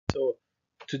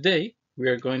Today we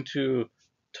are going to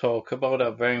talk about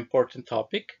a very important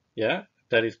topic,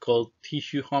 that is called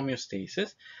tissue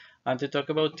homeostasis. And to talk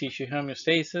about tissue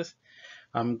homeostasis,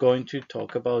 I'm going to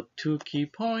talk about two key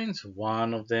points.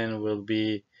 One of them will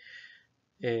be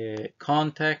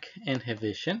contact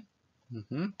inhibition,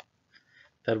 mhm,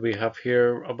 that we have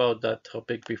heard about that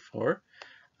topic before.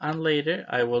 And later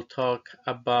I will talk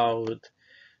about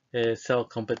cell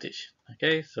competition.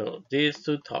 Okay, so these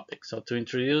two topics. So to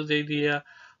introduce the idea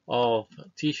of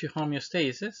tissue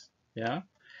homeostasis,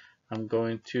 I'm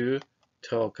going to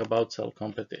talk about cell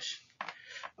competition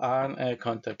and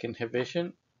contact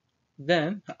inhibition.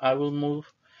 Then I will move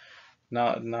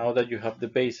now that you have the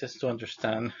basis to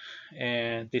understand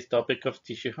this topic of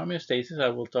tissue homeostasis. I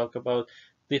will talk about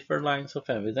different lines of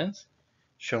evidence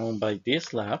shown by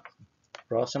this lab,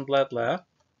 Rosenblatt lab,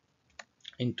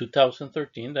 in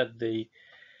 2013, that they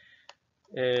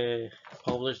uh,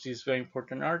 published this very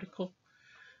important article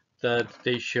that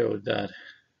they showed that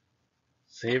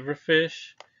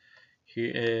zebrafish,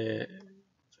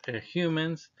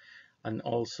 humans, and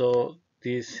also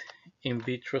these in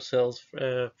vitro cells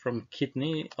from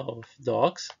kidney of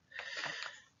dogs,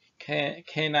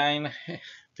 canine,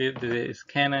 these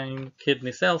canine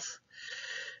kidney cells,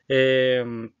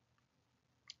 um,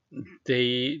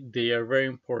 they are very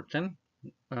important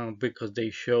because they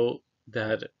show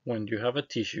that when you have a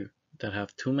tissue that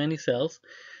have too many cells,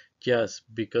 just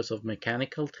because of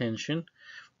mechanical tension,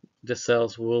 the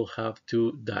cells will have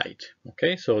to die.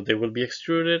 Okay, so they will be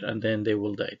extruded and then they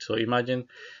will die. So imagine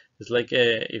it's like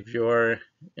if you are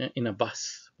in a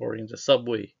bus or in the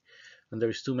subway and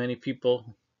there's too many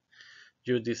people,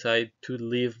 you decide to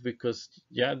leave because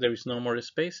there is no more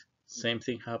space. Same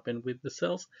thing happened with the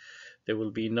cells. There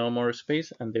will be no more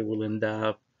space and they will end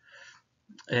up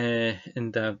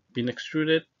being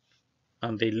extruded,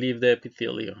 and they leave the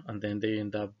epithelium and then they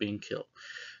end up being killed.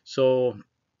 So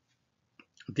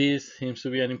this seems to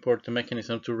be an important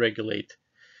mechanism to regulate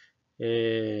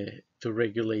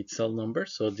cell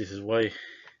numbers. So this is why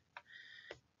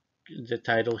the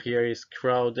title here is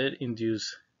crowded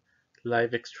induced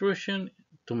live extrusion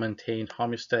to maintain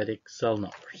homeostatic cell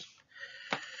numbers.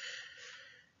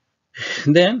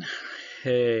 Then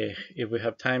if we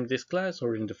have time this class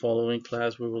or in the following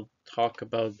class, we will talk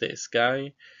about this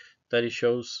guy that it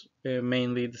shows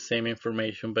mainly the same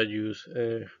information but use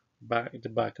the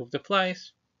back of the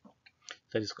flies.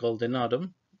 That is called the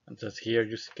nodum, and that here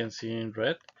you can see in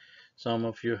red. Some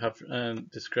of you have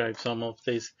described some of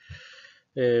this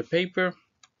paper,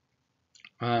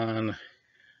 and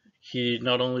he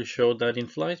not only showed that in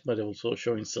flies but also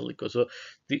showing silico. So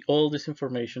all this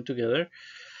information together,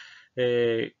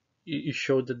 it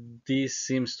showed that this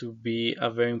seems to be a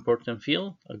very important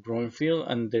field, a growing field,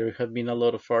 and there have been a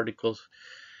lot of articles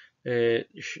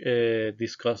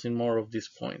discussing more of these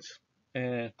points.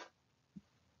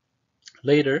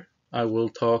 Later, I will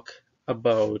talk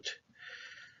about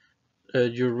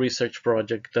your research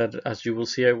project that, as you will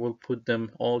see, I will put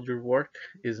them, all your work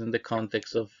is in the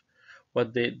context of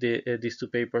what these two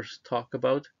papers talk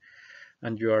about,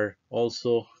 and you are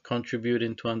also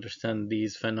contributing to understand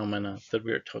these phenomena that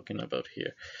we are talking about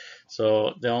here.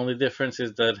 So the only difference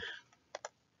is that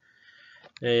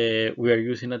we are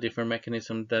using a different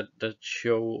mechanism that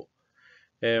show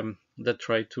that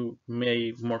try to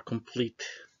make more complete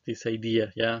this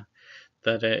idea,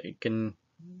 that it can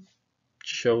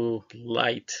show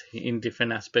light in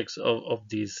different aspects of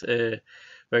this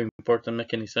very important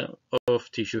mechanism of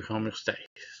tissue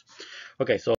homeostasis.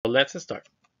 Okay, so let's start.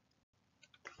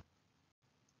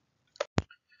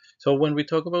 So when we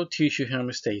talk about tissue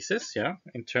homeostasis,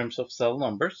 in terms of cell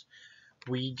numbers,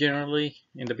 we generally,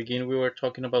 in the beginning, we were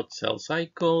talking about cell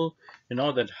cycle,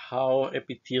 that how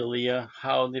epithelia,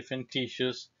 how different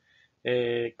tissues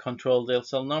control their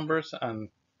cell numbers, and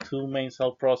two main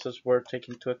cell processes were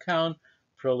taken into account: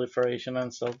 proliferation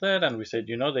and cell death. And we said,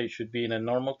 they should be in a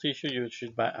normal tissue. You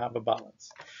should have a balance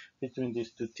between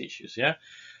these two tissues.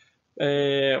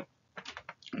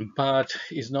 But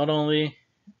it's not only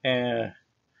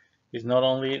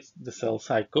the cell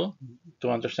cycle. To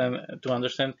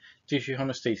understand tissue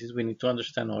homeostasis, we need to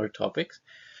understand other topics.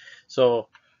 So,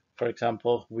 for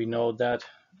example, we know that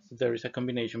there is a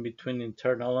combination between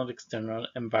internal and external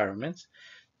environments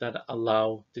that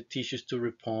allow the tissues to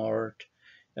report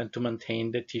and to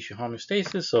maintain the tissue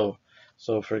homeostasis.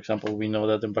 So for example, we know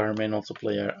that the environment also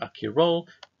play a key role.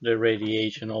 The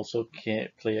radiation also can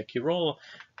play a key role.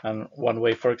 And one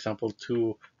way, for example,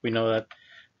 we know that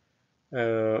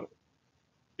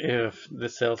if the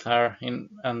cells are in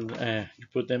and you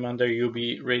put them under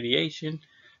UV radiation,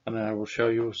 and I will show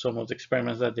you some of the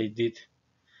experiments that they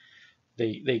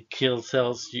They kill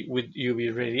cells with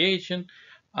UV radiation,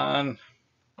 and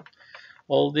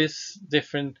all these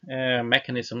different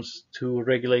mechanisms to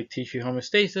regulate tissue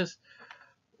homeostasis.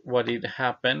 What it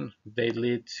happen? They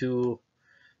lead to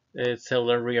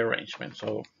cellular rearrangement.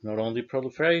 So not only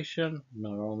proliferation,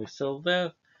 not only cell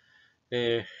death.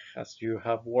 As you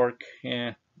have work,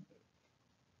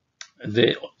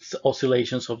 the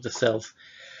oscillations of the cells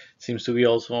seems to be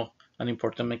also an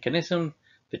important mechanism.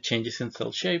 The changes in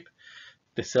cell shape,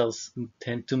 the cells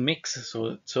tend to mix.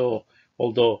 So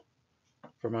although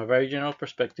from a very general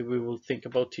perspective, we will think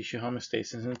about tissue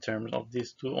homeostasis in terms of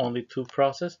these only two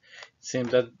processes. It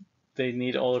seems that they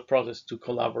need all the processes to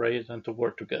collaborate and to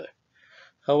work together.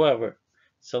 However,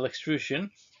 cell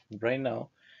extrusion right now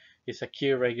is a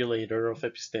key regulator of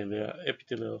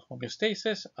epithelial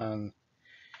homeostasis, and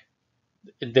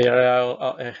they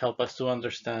help us to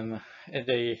understand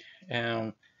they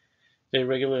um, they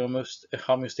regulate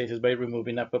homeostasis by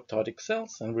removing apoptotic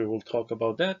cells, and we will talk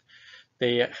about that.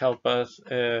 They help us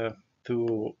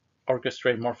to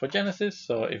orchestrate morphogenesis.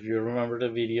 So if you remember the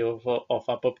video of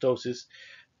apoptosis,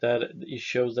 that it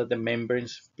shows that the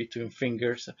membranes between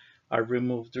fingers are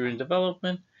removed during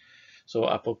development. So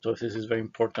apoptosis is very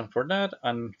important for that.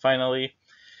 And finally,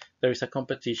 there is a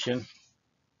competition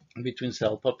between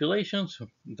cell populations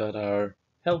that are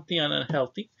healthy and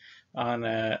unhealthy, and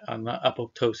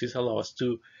apoptosis allows us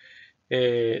to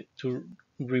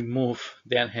remove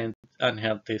the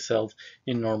unhealthy cells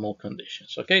in normal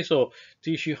conditions. Okay, so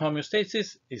tissue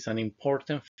homeostasis is an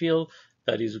important field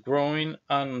that is growing,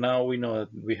 and now we know that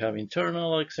we have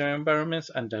internal external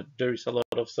environments and that there is a lot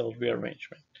of cell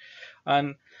rearrangement.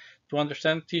 And to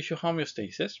understand tissue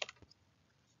homeostasis,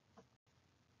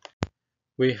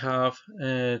 we have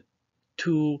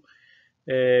two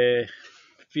uh,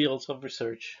 fields of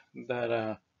research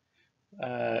that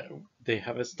they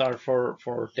have started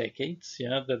for decades.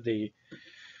 Yeah, that they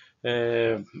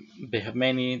have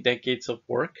many decades of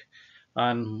work,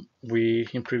 and we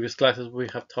in previous classes we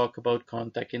have talked about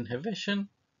contact inhibition.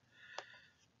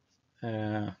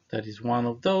 That is one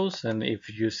of those, and if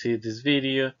you see this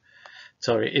video,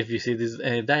 sorry, if you see this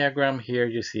diagram here,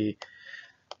 you see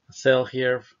a cell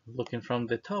here looking from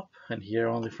the top, and here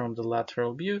only from the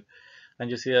lateral view, and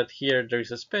you see that here there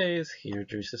is a space, here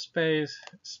there is a space,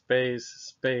 space,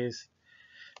 space.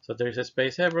 So there is a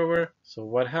space everywhere. So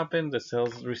what happened? The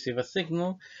cells receive a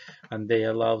signal, and they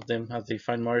allow them, as they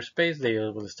find more space, they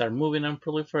will start moving and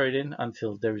proliferating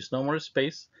until there is no more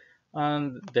space,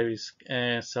 and there is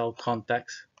cell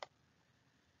contacts.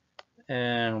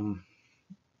 Um,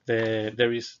 they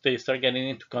start getting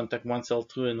into contact one cell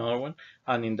to another one,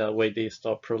 and in that way they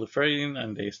stop proliferating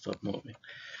and they stop moving.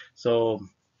 So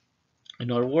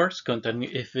in other words, contact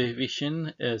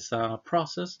inhibition is a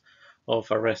process of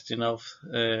arresting of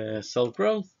cell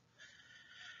growth.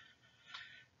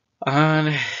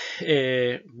 And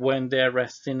when the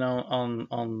arresting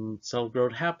on cell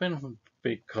growth happen,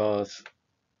 because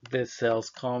the cells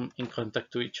come in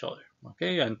contact to each other.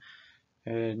 Okay,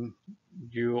 and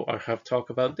you have talked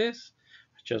about this.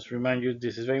 Just remind you,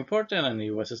 this is very important, and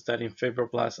it was studying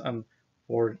fibroblasts, and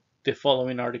for the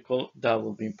following article, that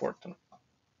will be important.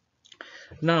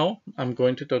 Now, I'm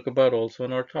going to talk about also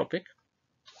another topic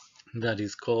that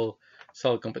is called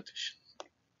cell competition.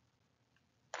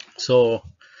 So,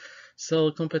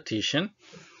 cell competition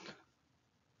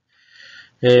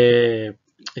is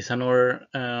another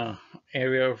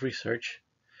area of research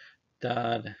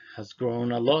that has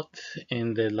grown a lot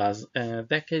in the last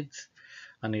decades,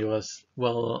 and it was,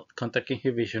 well, contact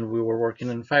inhibition. We were working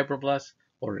in fibroblasts,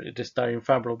 or it started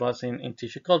fibroblasts in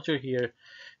tissue culture. Here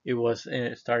it was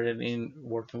started in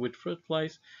working with fruit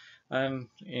flies, and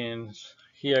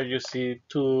here you see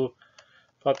two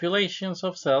populations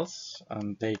of cells,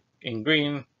 and they in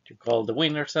green you call the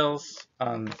winner cells,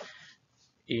 and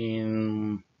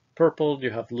in purple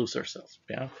you have loser cells.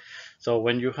 Yeah, so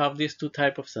when you have these two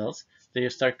type of cells, they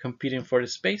start competing for the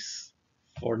space,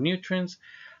 for nutrients,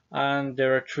 and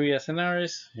there are three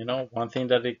scenarios. One thing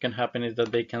that it can happen is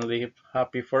that they can live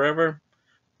happy forever,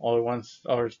 or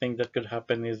other thing that could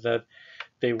happen is that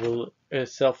they will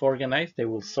self-organize, they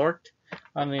will sort,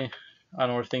 and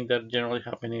another thing that generally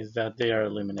happens is that they are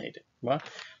eliminated. Well,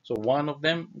 so one of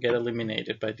them get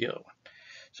eliminated by the other one.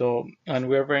 So, and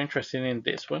we're very interested in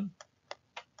this one,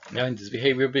 in this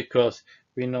behavior, because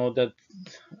we know that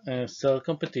cell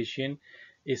competition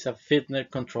is a fitness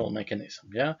control mechanism.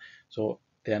 Yeah, so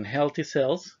the unhealthy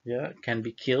cells, yeah, can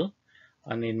be killed,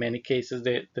 and in many cases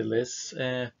the less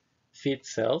fit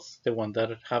cells, the ones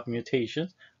that have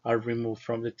mutations, are removed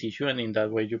from the tissue, and in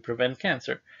that way you prevent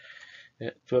cancer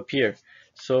to appear.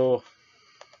 So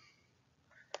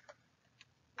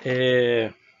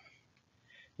Uh,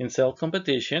 in cell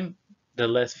competition, the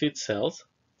less fit cells,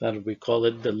 that we call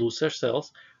it the loser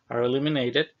cells, are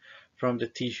eliminated from the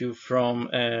tissue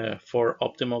for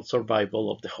optimal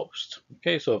survival of the host.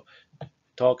 Okay, so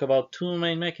talk about two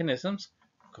main mechanisms: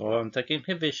 contact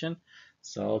inhibition,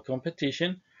 cell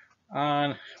competition,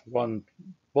 and one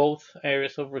both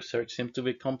areas of research seem to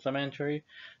be complementary,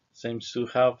 seems to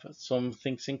have some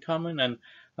things in common, and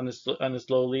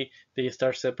slowly they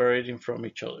start separating from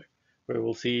each other. We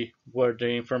will see where the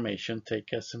information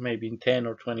take us, maybe in 10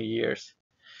 or 20 years.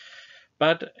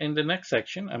 But in the next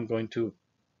section, I'm going to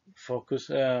focus,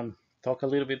 talk a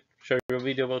little bit, show you a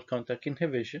video about contact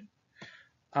inhibition,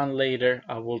 and later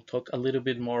I will talk a little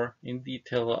bit more in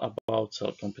detail about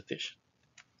cell competition.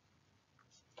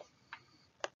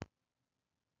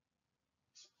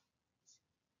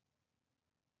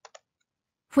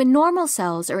 When normal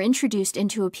cells are introduced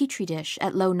into a petri dish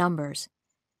at low numbers,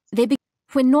 they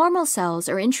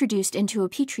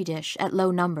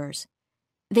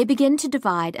begin to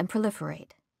divide and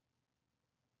proliferate.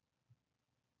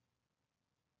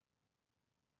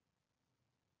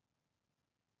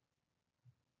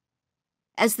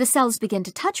 As the cells begin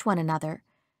to touch one another,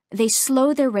 they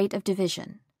slow their rate of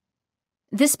division.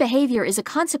 This behavior is a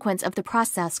consequence of the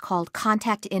process called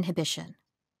contact inhibition.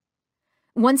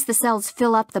 Once the cells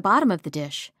fill up the bottom of the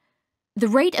dish, the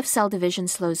rate of cell division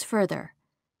slows further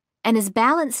and is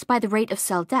balanced by the rate of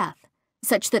cell death,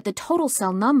 such that the total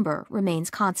cell number remains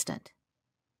constant.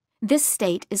 This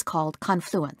state is called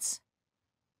confluence.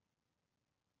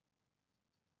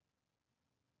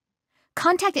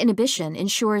 Contact inhibition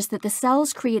ensures that the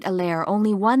cells create a layer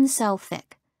only one cell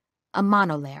thick, a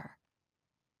monolayer.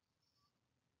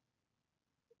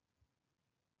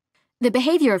 The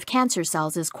behavior of cancer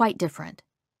cells is quite different.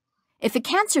 If a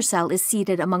cancer cell is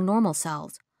seated among normal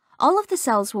cells, all of the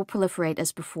cells will proliferate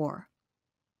as before.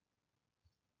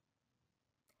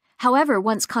 However,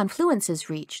 once confluence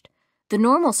is reached, the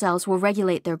normal cells will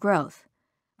regulate their growth,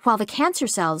 while the cancer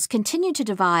cells continue to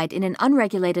divide in an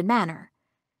unregulated manner,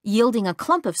 yielding a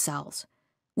clump of cells,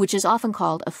 which is often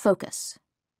called a focus.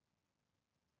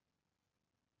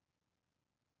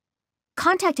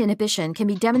 Contact inhibition can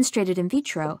be demonstrated in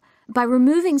vitro by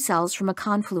removing cells from a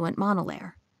confluent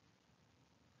monolayer.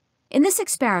 In this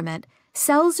experiment,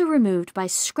 cells are removed by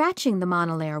scratching the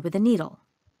monolayer with a needle.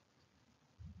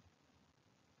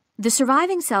 The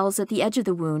surviving cells at the edge of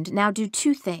the wound now do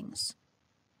two things.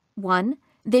 One,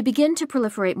 they begin to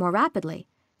proliferate more rapidly,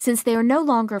 since they are no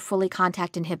longer fully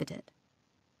contact inhibited.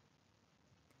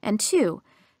 And two,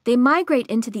 they migrate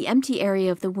into the empty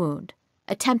area of the wound,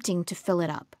 attempting to fill it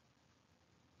up.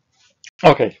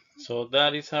 Okay, so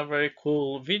that is a very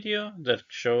cool video that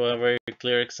show a very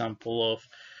clear example of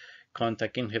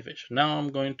contact inhibition. Now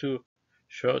I'm going to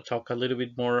talk a little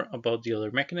bit more about the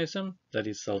other mechanism, that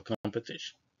is cell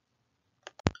competition.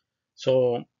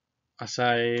 So as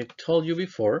I told you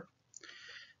before,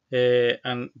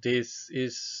 and this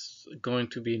is going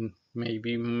to be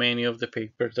maybe many of the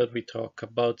papers that we talk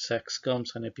about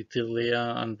sexcoms and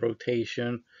epithelia and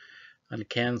rotation and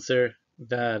cancer,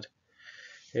 that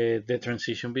the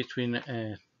transition between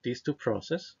these two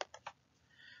processes,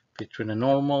 between a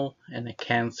normal and a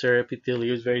cancer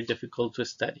epithelium, is very difficult to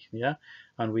study. Yeah,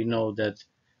 and we know that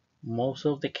most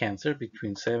of the cancer,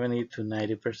 between 70 to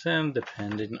 90%,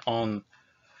 depending on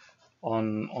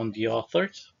the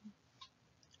authors,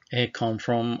 come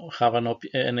from have an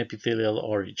epithelial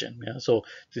origin. Yeah, so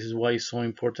this is why it's so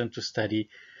important to study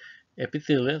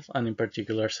epithelial and in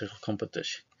particular cell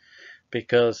competition,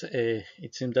 because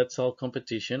it seems that cell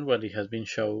competition, what it has been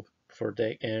shown for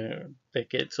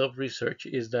decades of research,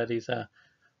 is that it's a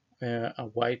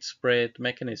widespread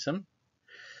mechanism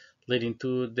leading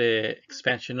to the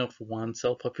expansion of one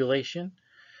cell population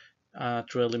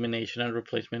through elimination and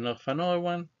replacement of another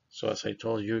one. So as I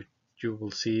told you, you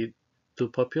will see two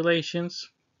populations,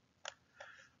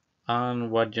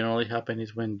 and what generally happens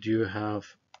is when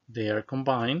they are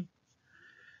combined,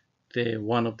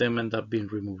 one of them end up being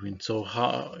removed. So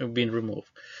how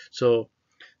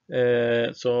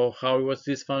was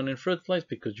this found in fruit flies?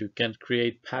 Because you can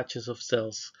create patches of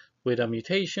cells with a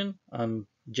mutation, and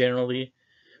generally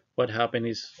what happens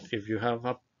is, if you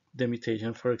have the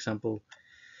mutation, for example,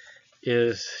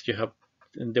 is you have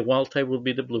the wild type will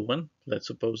be the blue one, let's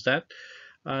suppose that,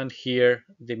 and here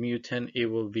the mutant, it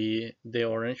will be the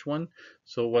orange one.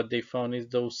 So what they found is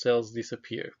those cells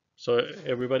disappear. So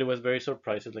everybody was very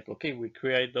surprised. It's like, okay, we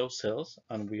create those cells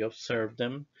and we observe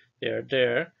them, they are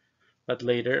there, but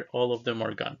later all of them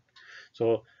are gone.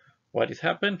 So what has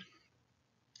happened?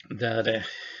 That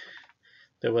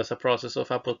there was a process of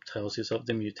apoptosis of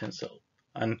the mutant cell.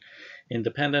 And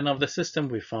independent of the system,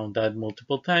 we found that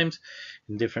multiple times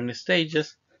in different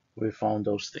stages, we found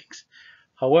those things.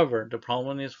 However, the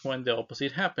problem is when the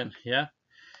opposite happened, yeah,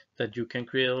 that you can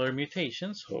create other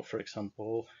mutations. So for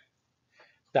example,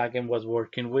 Dagen was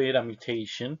working with a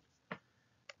mutation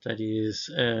that is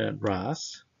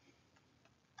RAS,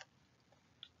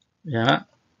 yeah,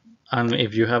 and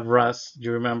if you have RAS,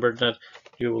 you remember that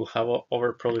you will have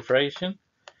overproliferation,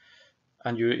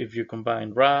 and if you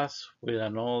combine RAS with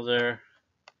another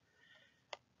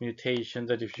mutation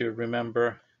that, if you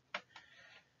remember,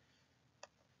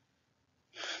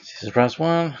 this is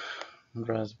RAS1,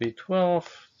 RAS B12,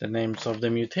 the names of the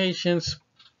mutations.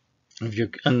 If you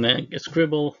can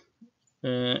scribble,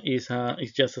 is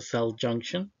just a cell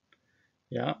junction,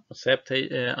 yeah, a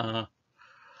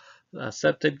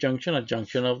septate junction, a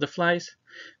junction of the flies.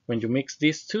 When you mix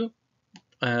these two,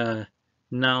 uh,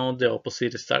 now the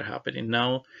opposite start happening.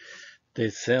 Now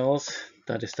the cells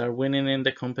that start winning in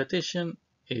the competition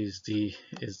is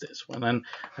this one, and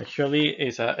actually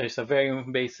it's a very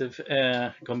invasive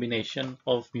combination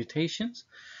of mutations.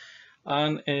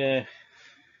 And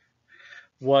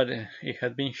what it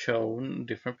had been shown in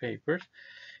different papers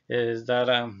is that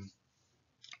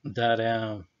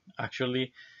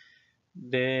actually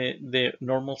the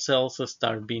normal cells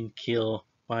start being killed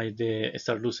by the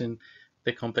start losing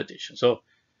the competition. So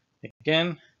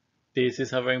again, this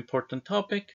is a very important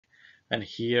topic, and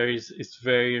here is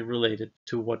very related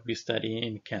to what we study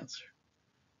in cancer.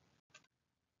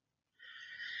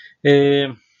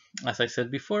 Um, as I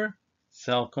said before,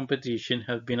 cell competition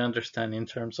has been understood in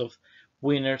terms of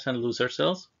winners and loser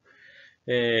cells.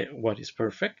 What is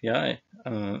perfect, yeah,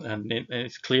 and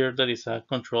it's clear that it's a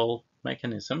control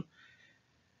mechanism.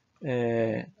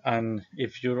 And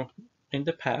if you in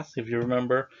the past, if you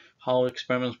remember how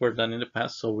experiments were done in the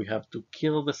past, so we have to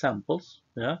kill the samples,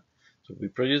 yeah. So we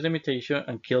produce the mutation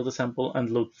and kill the sample and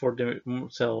look for the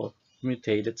cell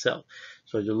mutated cell.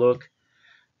 So you look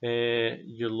uh,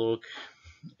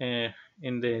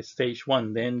 in the stage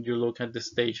one, then you look at the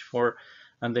stage four,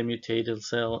 and the mutated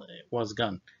cell was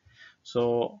gone.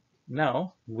 So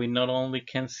now we not only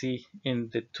can see in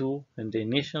the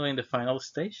initial and the final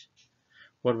stage,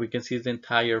 what we can see is the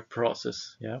entire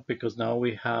process, yeah, because now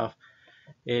we have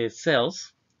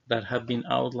cells that have been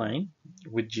outlined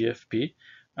with GFP,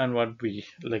 and what we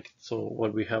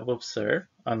have observed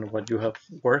and what you have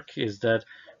worked is that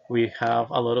we have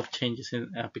a lot of changes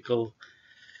in apical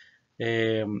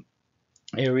um,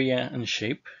 area and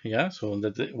shape, yeah. So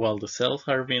that while the cells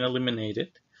are being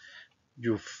eliminated,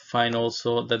 you find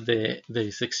also that there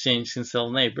is exchange in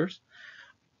cell neighbors,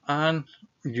 and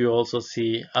you also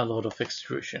see a lot of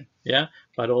extrusion, yeah,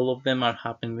 but all of them are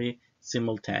happening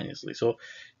simultaneously. So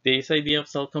this idea of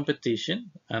cell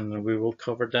competition, and we will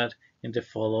cover that in the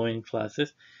following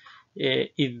classes,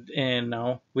 and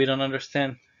now we don't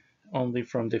understand only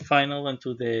from the final and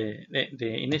to the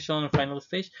initial and final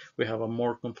stage. We have a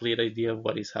more complete idea of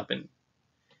what is happening.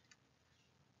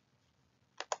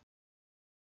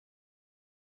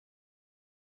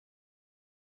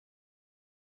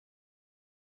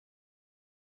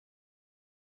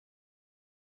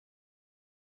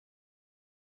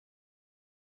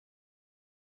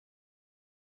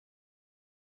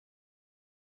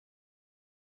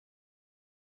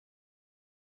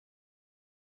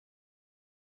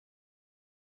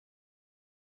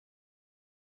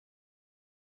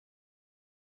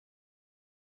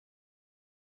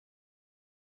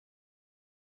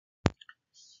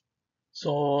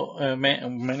 So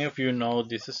many of you know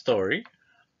this story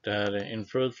that in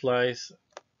fruit flies,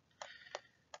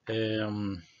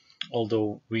 um,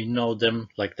 although we know them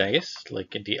like this,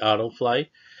 like the adult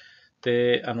fly,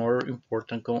 the another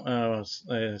important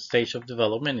stage of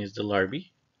development is the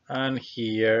larvae, and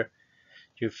here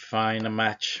you find a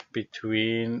match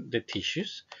between the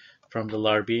tissues from the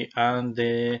larvae and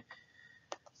the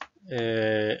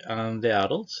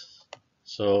adults.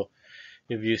 So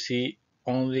if you see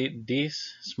only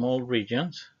these small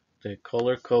regions, the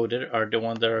color coded are the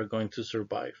ones that are going to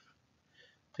survive.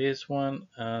 This one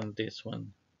and this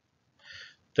one.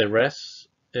 The rest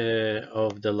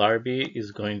of the larvae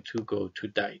is going to go to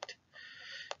die.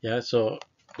 Yeah, so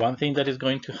one thing that is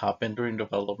going to happen during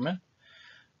development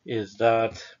is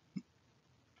that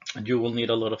you will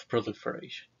need a lot of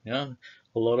proliferation. Yeah,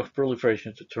 a lot of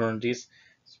proliferation to turn these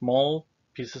small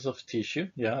pieces of tissue,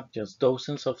 yeah, just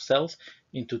dozens of cells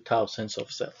into thousands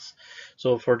of cells.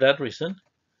 So for that reason,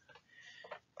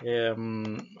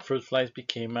 fruit flies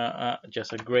became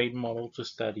just a great model to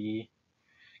study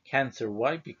cancer.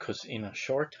 Why? Because in a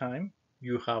short time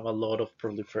you have a lot of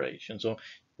proliferation. So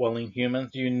while in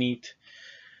humans you need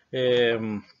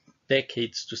um,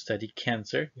 decades to study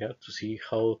cancer, yeah, to see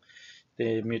how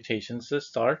the mutations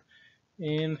start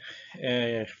in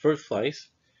fruit flies.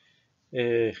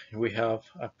 We have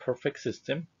a perfect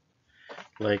system,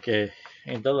 like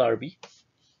in the larvae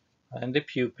and the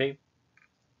pupae,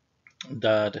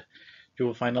 that you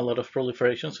will find a lot of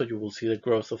proliferation. So you will see the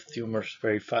growth of tumors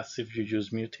very fast if you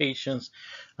use mutations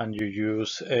and you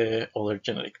use other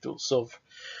genetic tools. So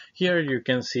here you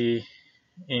can see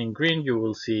in green, you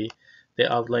will see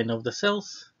the outline of the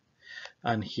cells.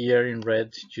 And here in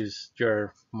red, just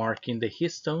you're marking the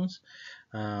histones.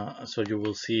 So you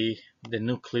will see the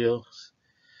nucleus.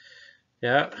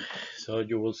 Yeah, so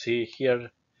you will see here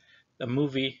a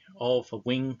movie of a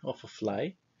wing of a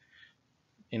fly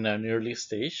in an early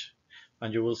stage,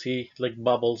 and you will see like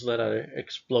bubbles that are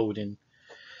exploding.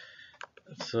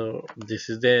 So this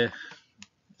is the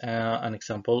an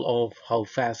example of how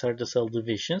fast are the cell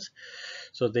divisions.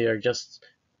 So they are just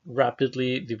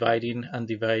rapidly dividing and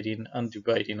dividing and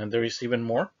dividing, and there is even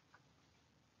more.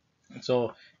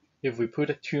 So if we put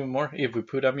a tumor, if we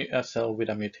put a cell with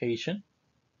a mutation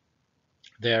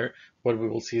there, what we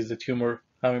will see is the tumor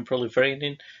having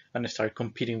proliferating and start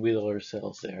competing with other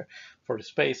cells there for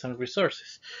space and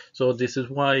resources. So this is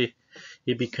why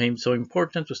it became so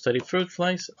important to study fruit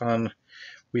flies, and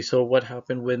we saw what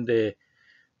happened when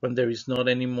there is not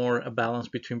anymore a balance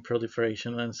between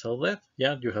proliferation and cell death.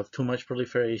 Yeah, you have too much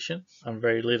proliferation and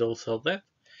very little cell death.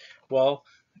 Well,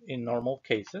 in normal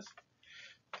cases,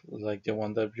 like the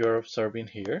one that you're observing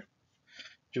here,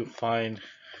 you find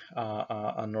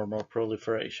a normal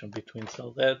proliferation between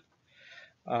cell death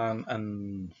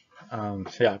and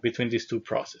yeah, between these two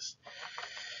processes.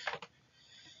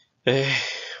 Uh,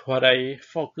 what I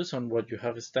focus on, what you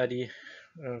have studied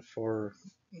for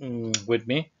with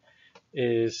me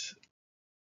is,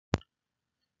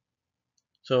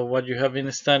 so what you have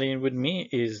been studying with me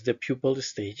is the pupal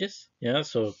stages. Yeah,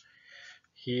 so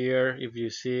here if you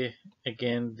see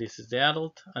again, this is the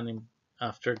adult, and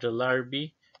after the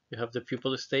larvae you have the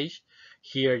pupal stage.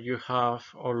 Here you have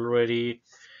already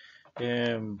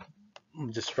um,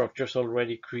 the structures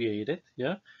already created.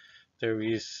 Yeah, there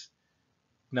is,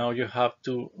 now you have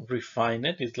to refine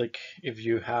it. It's like if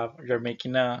you're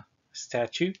making a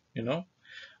statue,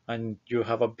 and you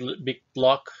have a big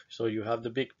block. So you have the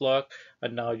big block,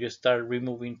 and now you start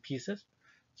removing pieces.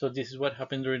 So this is what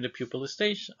happened during the pupal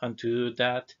stage, and to do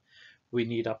that we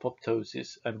need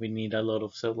apoptosis and we need a lot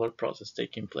of cellular process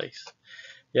taking place.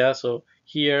 Yeah, so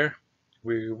here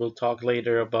we will talk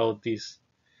later about this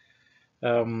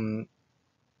um,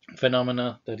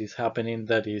 phenomena that is happening,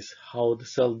 that is how the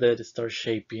cell death starts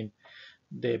shaping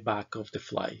the back of the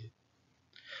fly,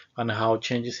 and how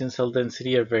changes in cell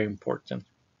density are very important.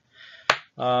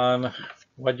 And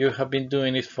what you have been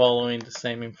doing is following the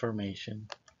same information.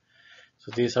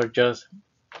 So these are just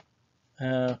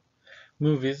uh,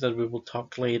 movies that we will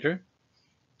talk later,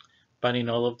 but in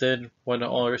all of them, what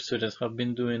our students have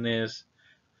been doing is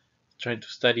trying to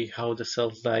study how the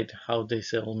cells divide, how the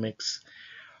cell mix,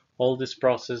 all these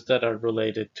processes that are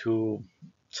related to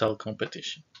cell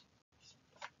competition.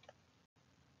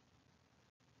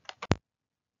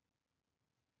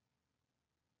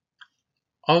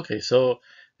 Okay, so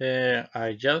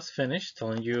I just finished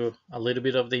telling you a little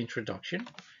bit of the introduction.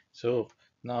 So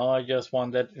now I just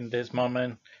wanted in this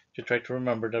moment to try to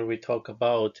remember that we talk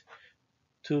about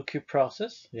two key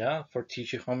process, yeah, for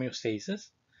tissue homeostasis.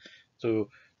 To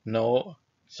know,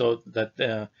 so that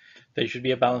there should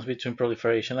be a balance between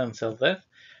proliferation and cell death,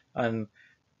 and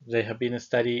they have been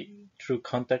studied through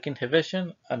contact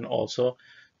inhibition and also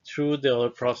through the other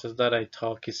process that I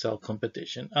talk is cell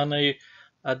competition. And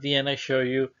at the end, I show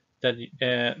you that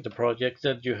the projects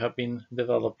that you have been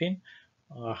developing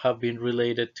have been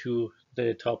related to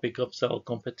the topic of cell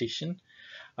competition,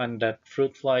 and that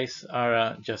fruit flies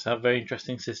are just a very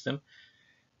interesting system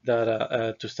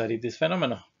that to study this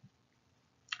phenomena.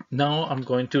 Now I'm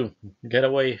going to get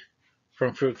away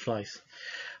from fruit flies,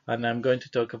 and I'm going to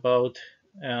talk about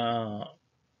uh,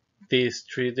 these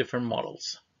three different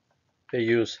models. They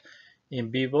use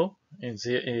in vivo, in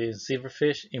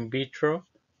zebrafish, in vitro,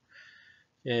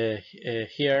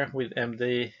 here with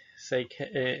MDCK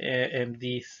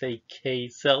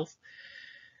cells,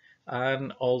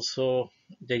 and also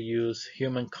they use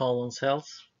human colon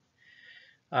cells,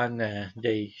 and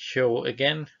they show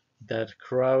again that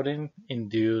crowding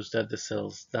induced that the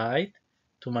cells died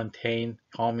to maintain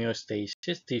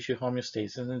homeostasis, tissue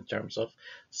homeostasis in terms of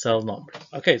cell number.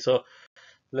 Okay, so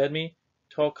let me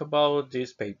talk about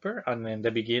this paper, and in the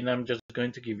beginning I'm just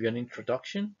going to give you an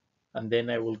introduction, and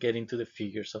then I will get into the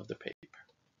figures of the paper.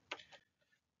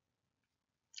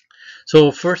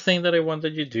 So first thing that I want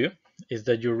that you do is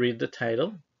that you read the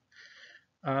title,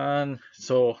 And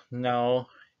so now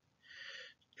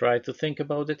try to think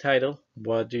about the title.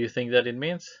 What do you think that it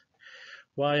means?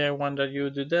 Why I want that you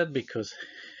do that? Because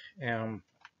um,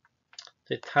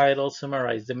 the title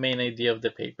summarizes the main idea of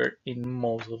the paper in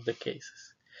most of the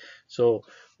cases. So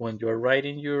when you're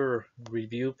writing your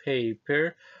review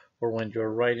paper, or when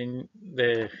you're writing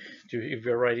if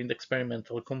you're writing the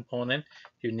experimental component,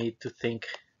 you need to think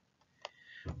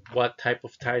what type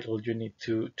of title you need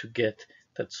to get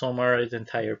that summarize the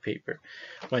entire paper.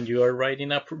 When you are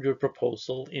writing up your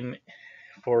proposal in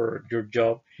for your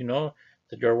job,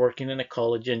 that you're working in a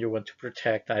college and you want to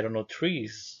protect, I don't know,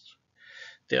 trees,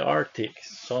 the Arctic,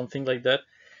 something like that,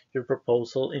 your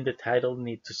proposal in the title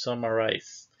need to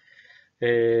summarize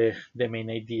the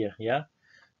main idea. Yeah.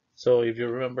 So if you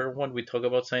remember when we talk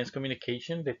about science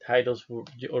communication, the titles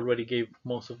already gave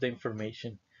most of the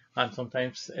information, and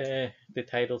sometimes the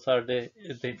titles are the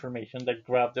information that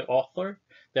grab the author,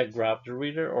 that grab the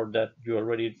reader, or that you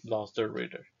already lost the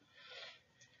reader.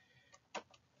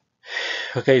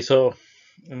 Okay, so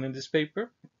and in this paper,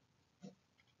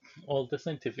 all the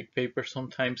scientific papers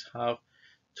sometimes have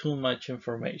too much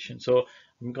information. So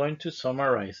I'm going to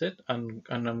summarize it, and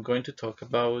I'm going to talk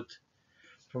about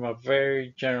from a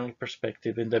very general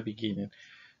perspective in the beginning.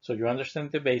 So you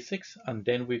understand the basics, and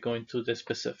then we go into the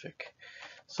specific.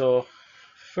 So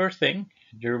first thing,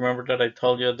 you remember that I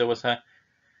told you there was a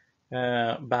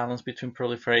balance between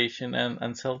proliferation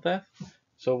and cell death?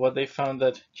 So what they found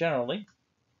that generally,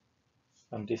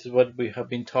 and this is what we have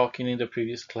been talking in the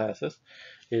previous classes,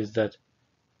 is that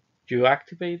you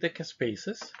activate the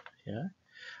caspases, yeah,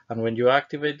 and when you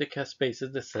activate the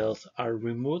caspases, the cells are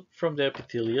removed from the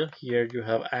epithelium. Here you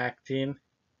have actin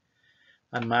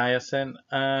and myosin,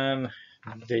 and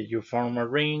you form a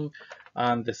ring,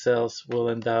 and the cells will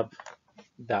end up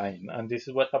dying. And this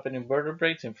is what happens in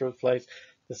vertebrates. In fruit flies,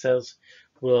 the cells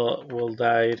will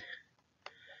die.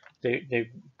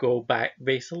 They go back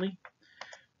basally.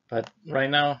 But right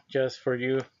now, just for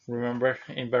you, remember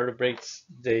invertebrates,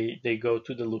 they go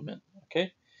to the lumen.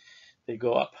 Okay, they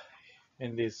go up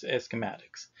in these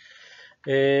schematics.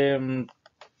 Um,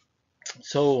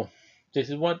 so this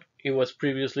is what it was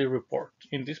previously reported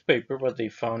in this paper. What they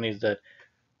found is that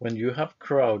when you have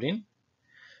crowding,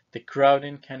 the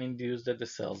crowding can induce that the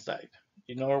cells died.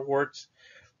 In other words,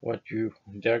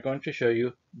 they're going to show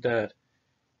you that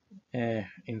in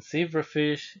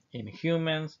zebrafish, in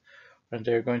humans, and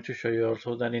they're going to show you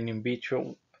also that in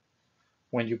vitro,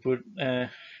 when you put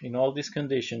in all these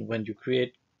conditions, when you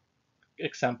create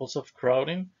examples of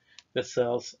crowding, the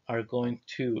cells are going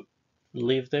to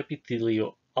leave the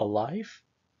epithelium alive,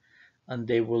 and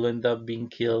they will end up being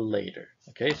killed later.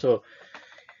 Okay, so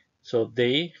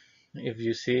if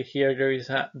you see here, there is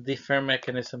a different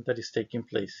mechanism that is taking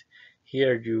place.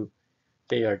 Here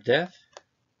they are dead.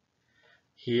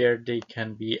 Here they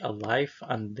can be alive,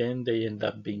 and then they end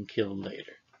up being killed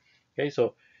later. Okay,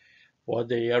 so what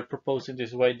they are proposing, this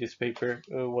is why this paper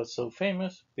was so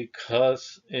famous,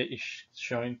 because it's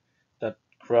showing that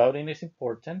crowding is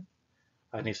important,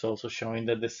 and it's also showing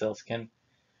that the cells can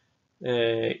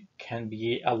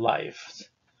be alive,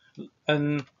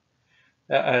 and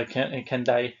can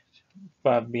die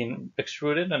by being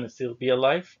extruded and still be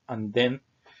alive, and then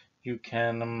you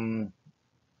can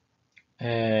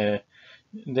there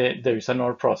is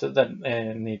another process that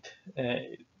need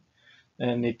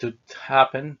to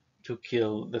happen to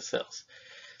kill the cells.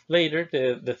 Later,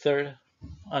 the third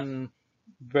and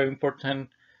very important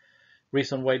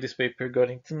reason why this paper got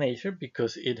into Nature,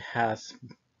 because it has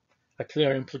a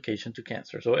clear implication to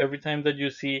cancer. So every time that you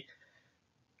see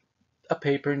a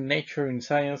paper in Nature in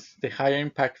Science, the higher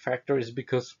impact factor is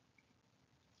because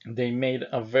they made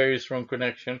a very strong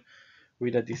connection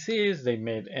with a disease. They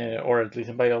made, or at least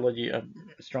in biology, a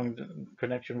strong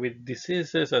connection with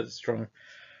diseases, a strong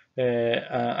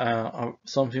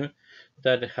something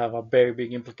that have a very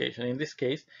big implication. In this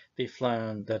case, they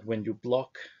found that when you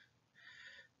block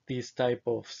this type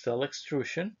of cell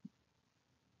extrusion,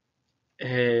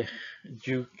 uh,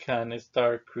 you can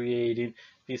start creating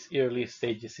these early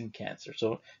stages in cancer.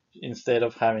 So instead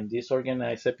of having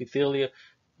disorganized epithelium,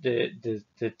 the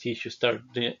tissue start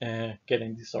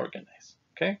getting disorganized.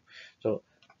 Okay, so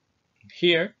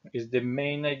here is the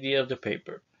main idea of the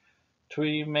paper.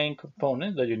 Three main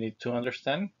components that you need to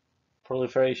understand: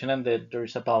 proliferation, and that there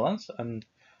is a balance, and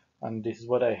this is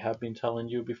what I have been telling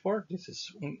you before. This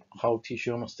is how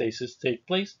tissue homeostasis take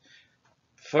place.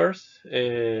 First,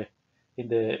 in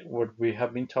the what we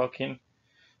have been talking,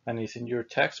 and is in your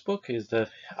textbook, is that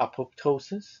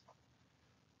apoptosis.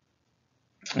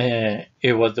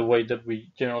 It was the way that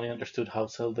we generally understood how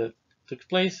cell death took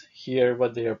place. Here,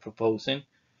 what they are proposing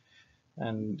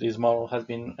And this model has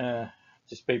been,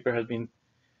 this paper has been,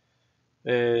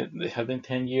 it has been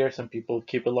 10 years, and people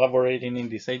keep elaborating in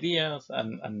these ideas,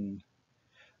 and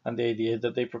the idea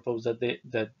that they propose that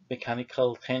that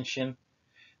mechanical tension,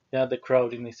 yeah, the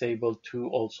crowding is able to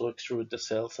also extrude the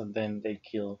cells, and then they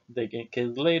get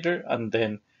killed later, and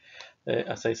then,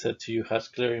 as I said to you, has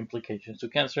clear implications to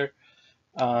cancer.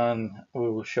 And we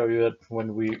will show you that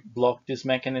when we block this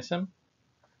mechanism.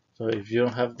 So if you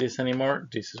don't have this anymore,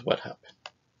 this is what happened.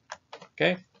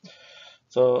 Okay.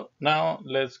 So now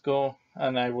let's go,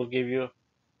 and I will give you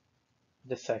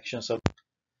the sections of.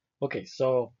 Okay.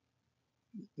 So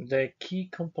the key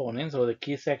components or the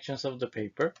key sections of the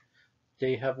paper,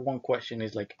 they have one question.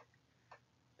 Is like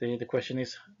the question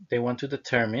is they want to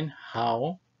determine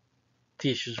how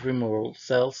tissues remove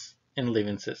cells in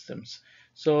living systems.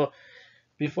 So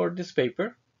before this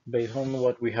paper, based on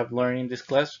what we have learned in this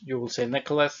class, you will say,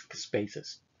 Nicholas,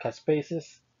 caspases.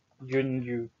 Caspases,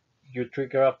 you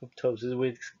trigger apoptosis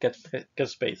with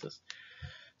caspases.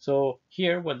 So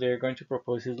here, what they're going to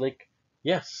propose is like,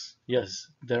 yes,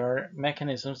 there are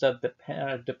mechanisms that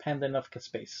are dependent of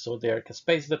caspase. So they are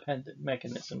caspase-dependent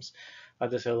mechanisms at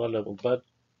the cellular level, but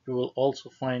you will also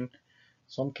find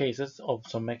some cases of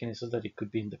some mechanisms that it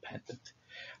could be independent.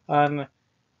 And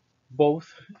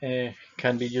both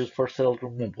can be used for cell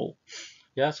removal.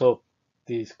 Yeah, so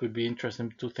this could be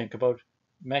interesting to think about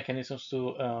mechanisms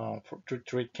to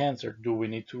treat cancer. Do we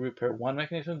need to repair one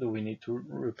mechanism? Do we need to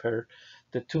repair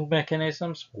the two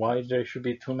mechanisms? Why there should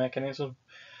be two mechanisms?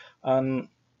 And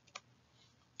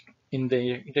in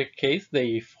their case,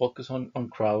 they focus on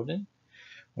crowding.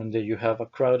 When you have a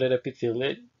crowded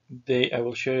epithelium, I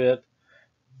will show you that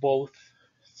both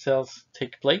cells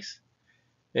take place.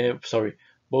 Sorry,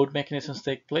 both mechanisms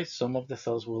take place. Some of the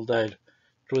cells will die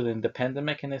through the independent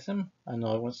mechanism, and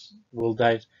other ones will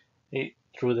die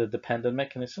through the dependent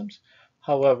mechanisms.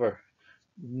 However,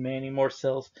 many more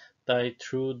cells die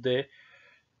through the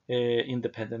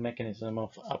independent mechanism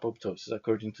of apoptosis,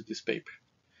 according to this paper.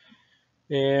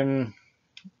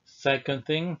 Second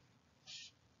thing,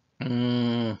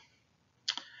 um,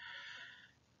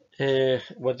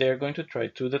 what they are going to try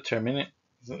to determine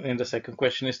in the second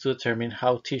question is to determine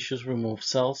how tissues remove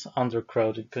cells under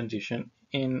crowded condition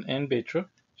in vitro.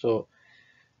 So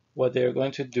what they're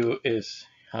going to do is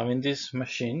having this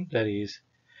machine that is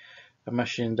a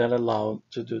machine that allows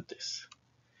to do this.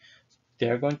 They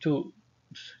are going to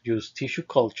use tissue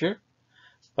culture,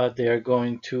 but they are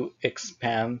going to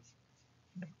expand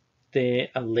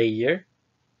a layer,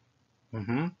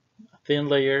 a thin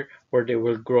layer where they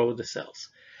will grow the cells.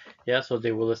 Yeah, so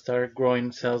they will start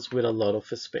growing cells with a lot of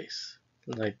space,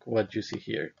 like what you see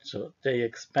here. So they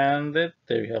expand it,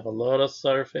 they have a lot of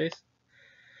surface,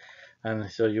 and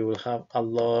so you will have a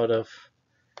lot of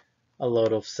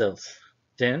cells.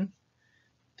 Then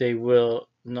they will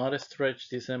not stretch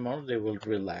this anymore, they will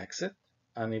relax it.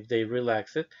 And if they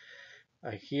relax it,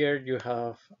 here you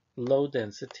have low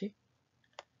density.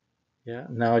 Yeah,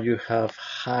 now you have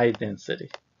high density.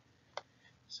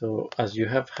 So as you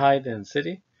have high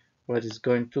density, what is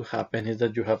going to happen is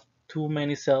that you have too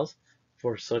many cells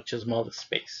for such a small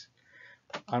space.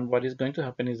 And what is going to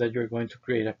happen is that you're going to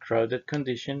create a crowded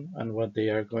condition. And what they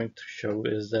are going to show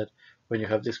is that when you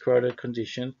have this crowded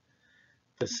condition,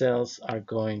 the cells are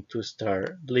going to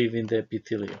start leaving the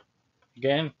epithelium.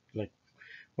 Again, like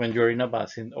when you're in a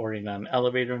bus or in an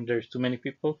elevator and there's too many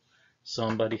people,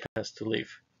 somebody has to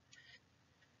leave.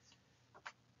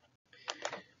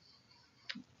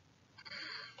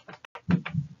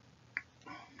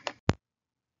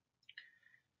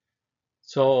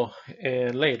 So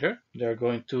later, they're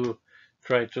going to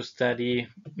try to study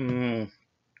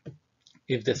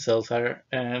if the cells that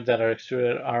are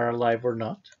extruded are alive or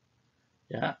not.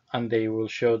 Yeah, and they will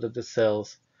show that the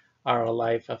cells are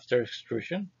alive after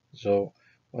extrusion. So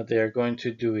what they are going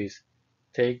to do is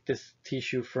take this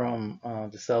tissue from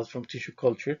the cells from tissue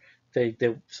culture, take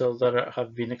the cells that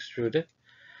have been extruded,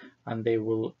 and they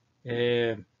will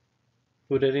uh,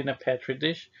 put it in a petri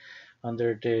dish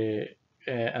under the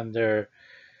under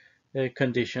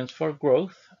conditions for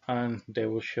growth, and they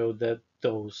will show that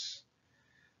those,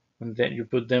 and then you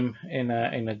put them in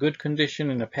a good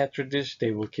condition in a petri dish, they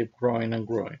will keep growing and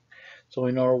growing. So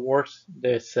in other words,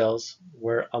 the cells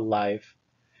were alive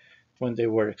when they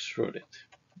were extruded.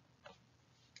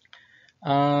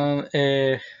 And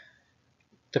the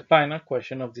final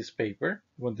question of this paper,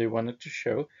 what they wanted to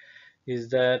show, is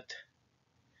that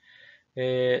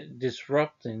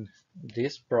disrupting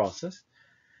this process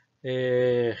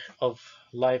of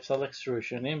live cell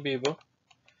extrusion in vivo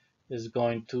is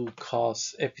going to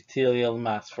cause epithelial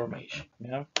mass formation.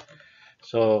 Yeah.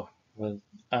 So What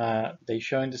they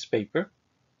show in this paper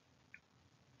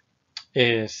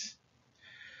is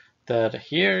that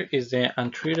here is the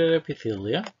untreated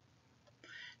epithelia.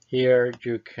 Here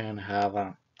you can have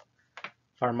a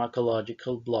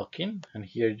pharmacological blocking, and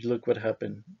here you look what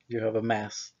happened. You have a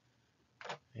mass,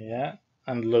 yeah,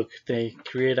 and look, they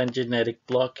create a genetic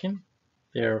blocking.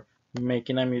 They're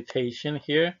making a mutation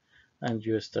here, and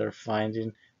you start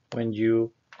finding when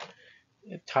you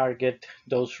target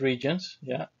those regions,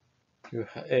 yeah,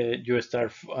 you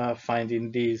start finding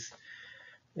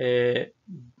uh,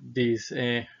 these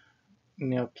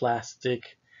neoplastic,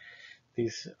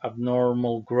 these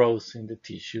abnormal growths in the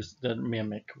tissues that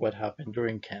mimic what happened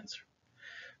during cancer.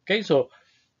 Okay, so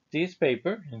this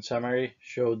paper, in summary,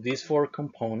 showed these four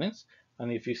components,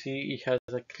 and if you see, it has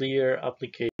a clear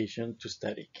application to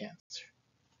study cancer.